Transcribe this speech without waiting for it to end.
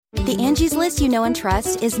The Angie's List you know and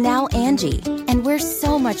trust is now Angie, and we're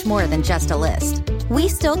so much more than just a list. We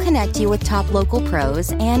still connect you with top local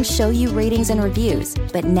pros and show you ratings and reviews,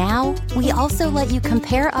 but now we also let you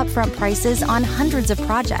compare upfront prices on hundreds of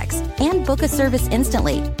projects and book a service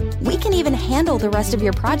instantly. We can even handle the rest of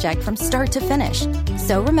your project from start to finish.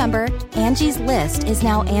 So remember, Angie's List is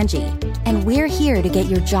now Angie, and we're here to get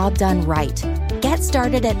your job done right. Get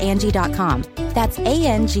started at Angie.com. That's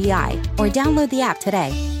ANGI, or download the app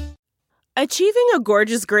today. Achieving a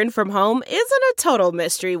gorgeous grin from home isn't a total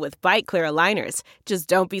mystery with Byte Clear aligners. Just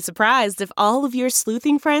don't be surprised if all of your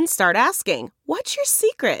sleuthing friends start asking, "What's your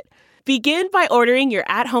secret?" Begin by ordering your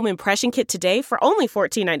at-home impression kit today for only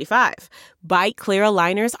 $14.95. Byte Clear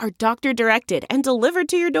aligners are doctor-directed and delivered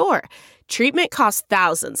to your door. Treatment costs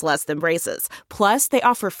thousands less than braces. Plus, they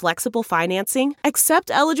offer flexible financing,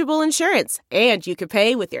 accept eligible insurance, and you can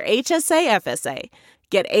pay with your HSA FSA.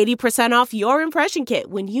 Get 80% off your impression kit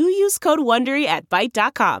when you use code WONDERY at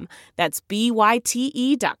Byte.com. That's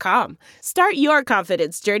BYTE.com. Start your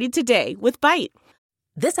confidence journey today with Byte.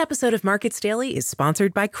 This episode of Markets Daily is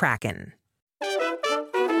sponsored by Kraken.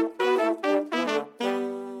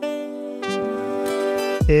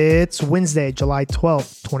 It's Wednesday, July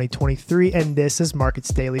 12th, 2023, and this is Markets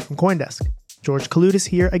Daily from CoinDesk. George Kalutis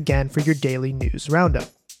here again for your daily news roundup.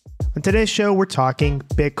 On today's show, we're talking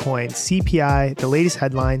Bitcoin, CPI, the latest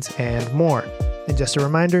headlines, and more. And just a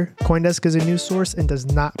reminder, CoinDesk is a news source and does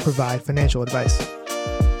not provide financial advice.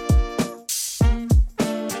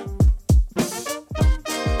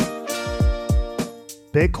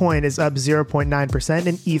 Bitcoin is up 0.9%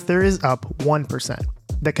 and Ether is up 1%.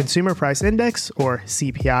 The Consumer Price Index, or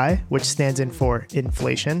CPI, which stands in for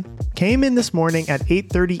inflation, came in this morning at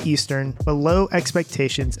 8:30 Eastern, below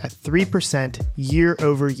expectations at 3% year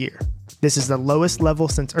over year. This is the lowest level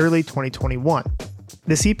since early 2021.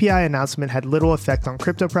 The CPI announcement had little effect on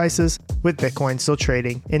crypto prices, with Bitcoin still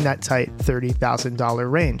trading in that tight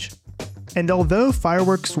 $30,000 range. And although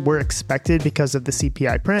fireworks were expected because of the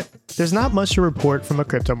CPI print, there's not much to report from a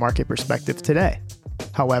crypto market perspective today.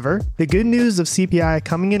 However, the good news of CPI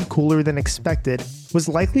coming in cooler than expected was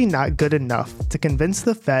likely not good enough to convince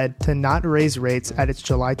the Fed to not raise rates at its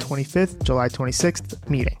July 25th, July 26th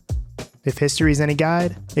meeting. If history is any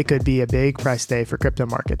guide, it could be a big price day for crypto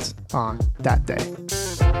markets on that day.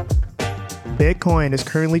 Bitcoin is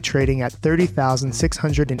currently trading at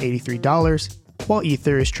 $30,683, while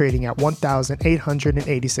Ether is trading at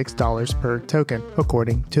 $1,886 per token,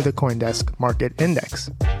 according to the CoinDesk Market Index.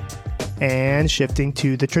 And shifting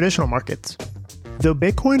to the traditional markets. Though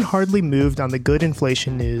Bitcoin hardly moved on the good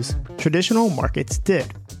inflation news, traditional markets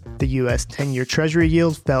did. The US 10-year Treasury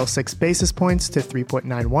yield fell 6 basis points to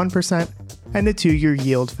 3.91%, and the 2-year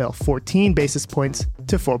yield fell 14 basis points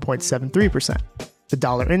to 4.73%. The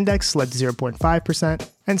dollar index slipped 0.5%,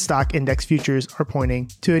 and stock index futures are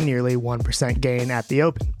pointing to a nearly 1% gain at the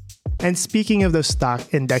open. And speaking of those stock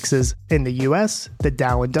indexes, in the US, the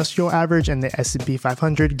Dow Industrial Average and the S&P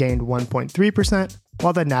 500 gained 1.3%,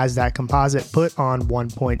 while the Nasdaq Composite put on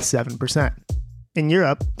 1.7%. In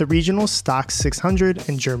Europe, the regional Stoxx 600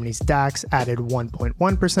 and Germany's DAX added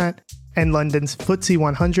 1.1%, and London's FTSE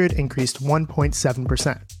 100 increased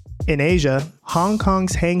 1.7%. In Asia, Hong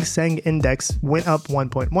Kong's Hang Seng Index went up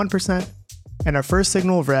 1.1%, and our first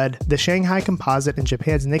signal of red, the Shanghai Composite and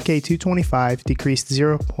Japan's Nikkei 225 decreased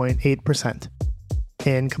 0.8%.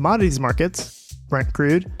 In commodities markets, Brent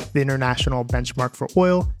crude, the international benchmark for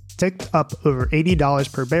oil, ticked up over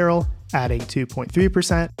 $80 per barrel, adding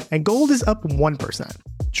 2.3%, and gold is up 1%,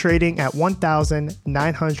 trading at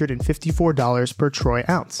 $1,954 per troy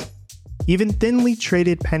ounce. Even thinly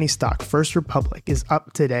traded penny stock First Republic is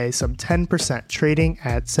up today some 10%, trading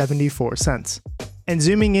at 74 cents. And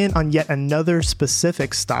zooming in on yet another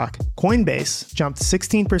specific stock, Coinbase jumped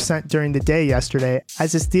 16% during the day yesterday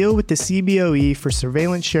as its deal with the CBOE for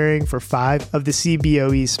surveillance sharing for 5 of the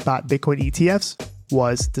CBOE's spot Bitcoin ETFs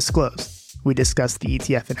was disclosed. We discussed the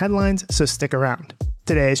ETF in headlines, so stick around.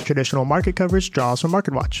 Today's traditional market coverage draws from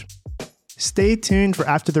MarketWatch. Stay tuned for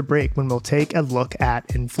after the break when we'll take a look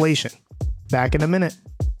at inflation. Back in a minute.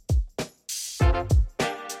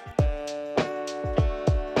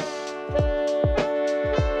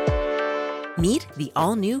 Meet the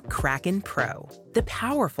all-new Kraken Pro, the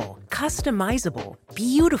powerful, customizable,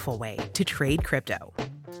 beautiful way to trade crypto.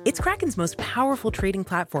 It's Kraken's most powerful trading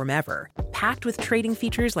platform ever, packed with trading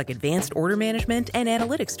features like advanced order management and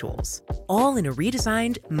analytics tools, all in a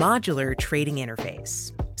redesigned, modular trading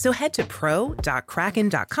interface. So head to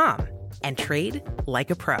pro.kraken.com and trade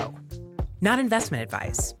like a pro. Not investment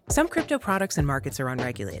advice. Some crypto products and markets are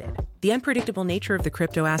unregulated. The unpredictable nature of the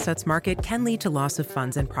crypto assets market can lead to loss of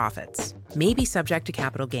funds and profits, may be subject to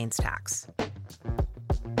capital gains tax.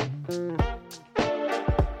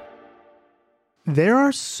 There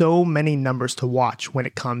are so many numbers to watch when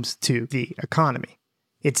it comes to the economy.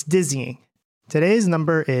 It's dizzying. Today's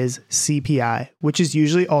number is CPI, which is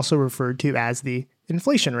usually also referred to as the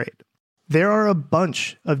inflation rate. There are a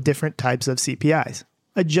bunch of different types of CPIs,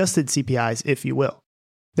 adjusted CPIs, if you will.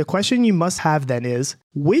 The question you must have then is,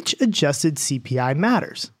 which adjusted CPI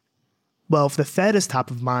matters? Well, if the Fed is top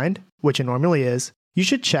of mind, which it normally is, you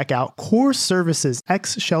should check out Core Services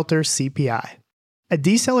ex-shelter CPI. A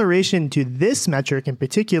deceleration to this metric in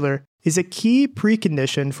particular is a key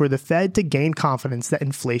precondition for the Fed to gain confidence that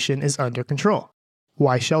inflation is under control.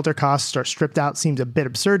 Why shelter costs are stripped out seems a bit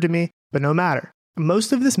absurd to me, but no matter.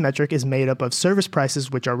 Most of this metric is made up of service prices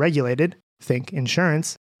which are regulated, think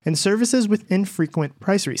insurance, and services with infrequent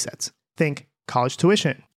price resets, think college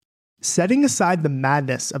tuition. Setting aside the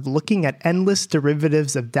madness of looking at endless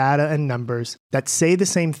derivatives of data and numbers that say the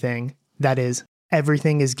same thing, that is,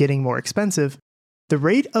 everything is getting more expensive, the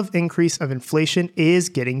rate of increase of inflation is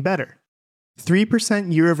getting better.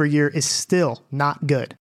 3% year over year is still not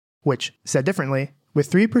good, which, said differently, with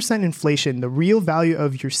 3% inflation, the real value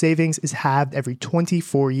of your savings is halved every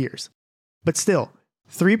 24 years. But still,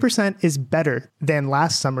 3% is better than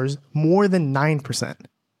last summer's more than 9%.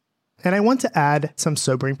 And I want to add some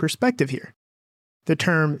sobering perspective here. The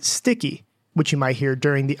term sticky, which you might hear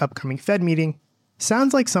during the upcoming Fed meeting,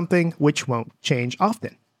 sounds like something which won't change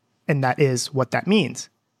often. And that is what that means.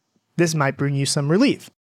 This might bring you some relief,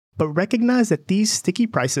 but recognize that these sticky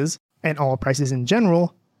prices, and all prices in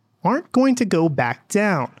general, aren't going to go back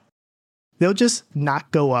down. They'll just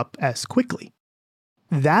not go up as quickly.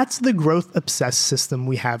 That's the growth-obsessed system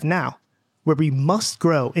we have now, where we must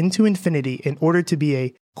grow into infinity in order to be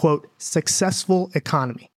a, quote, successful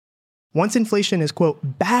economy. Once inflation is, quote,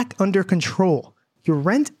 back under control, your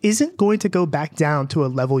rent isn't going to go back down to a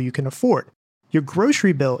level you can afford. Your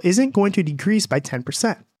grocery bill isn't going to decrease by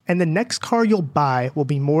 10%, and the next car you'll buy will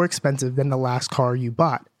be more expensive than the last car you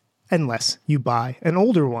bought, unless you buy an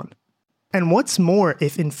older one. And what's more,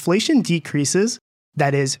 if inflation decreases,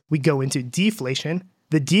 that is, we go into deflation,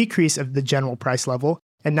 the decrease of the general price level,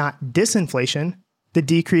 and not disinflation, the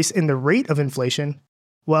decrease in the rate of inflation,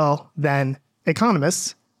 well, then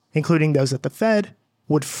economists, including those at the Fed,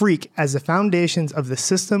 would freak as the foundations of the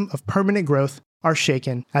system of permanent growth are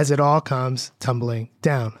shaken as it all comes tumbling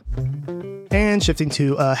down. And shifting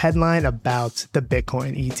to a headline about the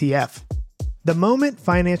Bitcoin ETF. The moment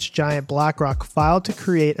finance giant BlackRock filed to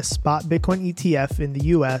create a spot Bitcoin ETF in the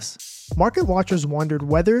US, market watchers wondered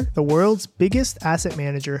whether the world's biggest asset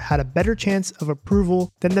manager had a better chance of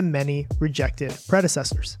approval than the many rejected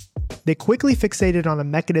predecessors. They quickly fixated on a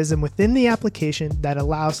mechanism within the application that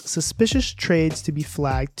allows suspicious trades to be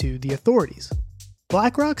flagged to the authorities.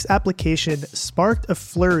 BlackRock's application sparked a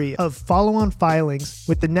flurry of follow-on filings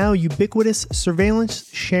with the now ubiquitous surveillance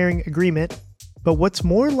sharing agreement, but what's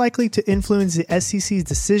more likely to influence the SEC's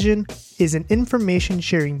decision is an information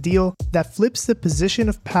sharing deal that flips the position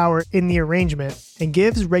of power in the arrangement and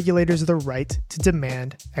gives regulators the right to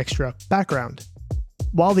demand extra background.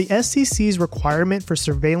 While the SEC's requirement for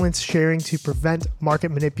surveillance sharing to prevent market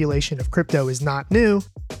manipulation of crypto is not new,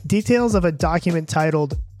 details of a document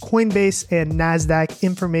titled Coinbase and NASDAQ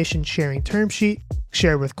Information Sharing Term Sheet,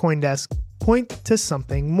 shared with CoinDesk, point to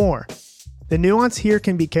something more. The nuance here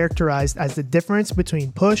can be characterized as the difference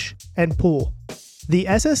between push and pull. The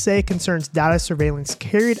SSA concerns data surveillance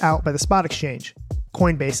carried out by the spot exchange,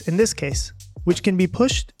 Coinbase in this case, which can be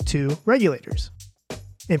pushed to regulators.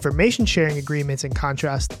 Information sharing agreements, in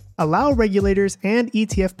contrast, allow regulators and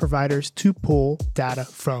ETF providers to pull data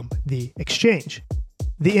from the exchange.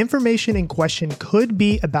 The information in question could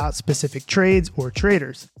be about specific trades or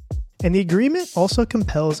traders, and the agreement also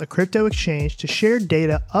compels a crypto exchange to share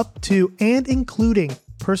data up to and including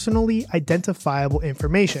personally identifiable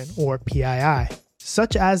information, or PII,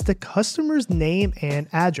 such as the customer's name and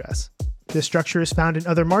address. This structure is found in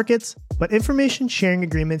other markets, but information sharing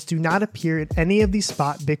agreements do not appear in any of these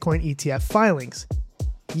spot Bitcoin ETF filings,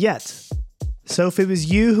 yet. So if it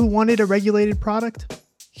was you who wanted a regulated product,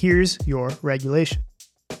 here's your regulation.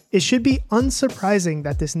 It should be unsurprising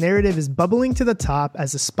that this narrative is bubbling to the top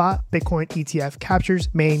as the spot Bitcoin ETF captures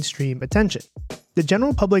mainstream attention. The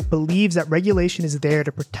general public believes that regulation is there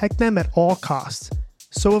to protect them at all costs.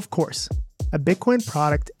 So of course, a Bitcoin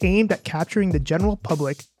product aimed at capturing the general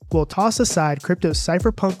public will toss aside crypto's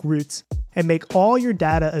cypherpunk roots and make all your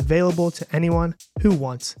data available to anyone who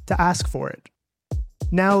wants to ask for it.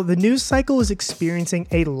 Now, the news cycle is experiencing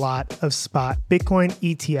a lot of spot Bitcoin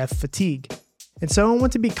ETF fatigue. And so I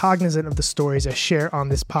want to be cognizant of the stories I share on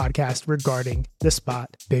this podcast regarding the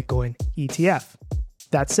spot Bitcoin ETF.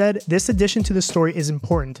 That said, this addition to the story is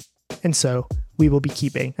important, and so we will be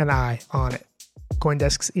keeping an eye on it.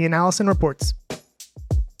 CoinDesk's Ian Allison reports.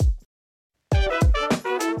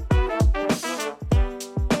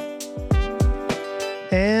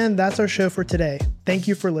 And that's our show for today. Thank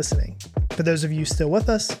you for listening. For those of you still with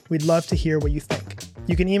us, we'd love to hear what you think.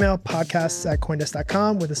 You can email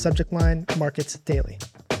podcasts@coindesk.com with the subject line Markets Daily.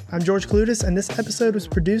 I'm George Kaloutis, and this episode was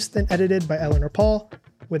produced and edited by Eleanor Paul,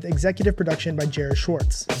 with executive production by Jared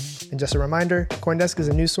Schwartz. And just a reminder, CoinDesk is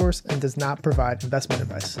a news source and does not provide investment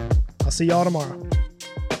advice. I'll see y'all tomorrow.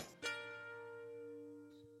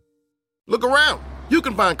 Look around. You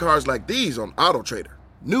can find cars like these on AutoTrader.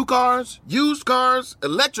 New cars, used cars,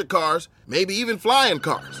 electric cars, maybe even flying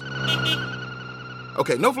cars.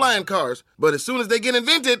 Okay, no flying cars, but as soon as they get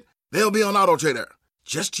invented, they'll be on AutoTrader.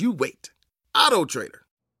 Just you wait. AutoTrader.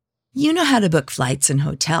 You know how to book flights and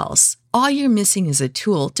hotels. All you're missing is a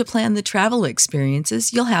tool to plan the travel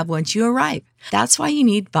experiences you'll have once you arrive. That's why you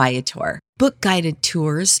need Viator. Book guided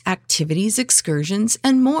tours, activities, excursions,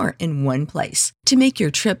 and more in one place to make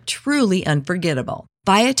your trip truly unforgettable.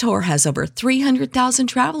 Viator has over 300,000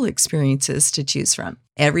 travel experiences to choose from.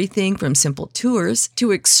 Everything from simple tours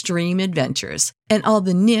to extreme adventures and all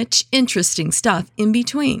the niche, interesting stuff in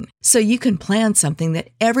between. So you can plan something that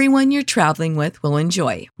everyone you're traveling with will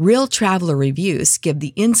enjoy. Real traveler reviews give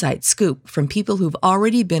the inside scoop from people who've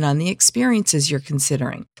already been on the experiences you're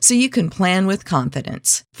considering. So you can plan with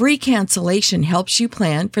confidence. Free cancellation helps you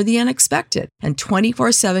plan for the unexpected. And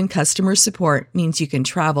 24/7 customer support means you can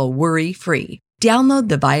travel worry-free. Download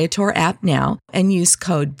the Viator app now and use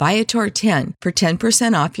code Viator10 for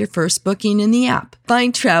 10% off your first booking in the app.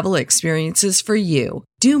 Find travel experiences for you.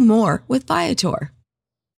 Do more with Viator.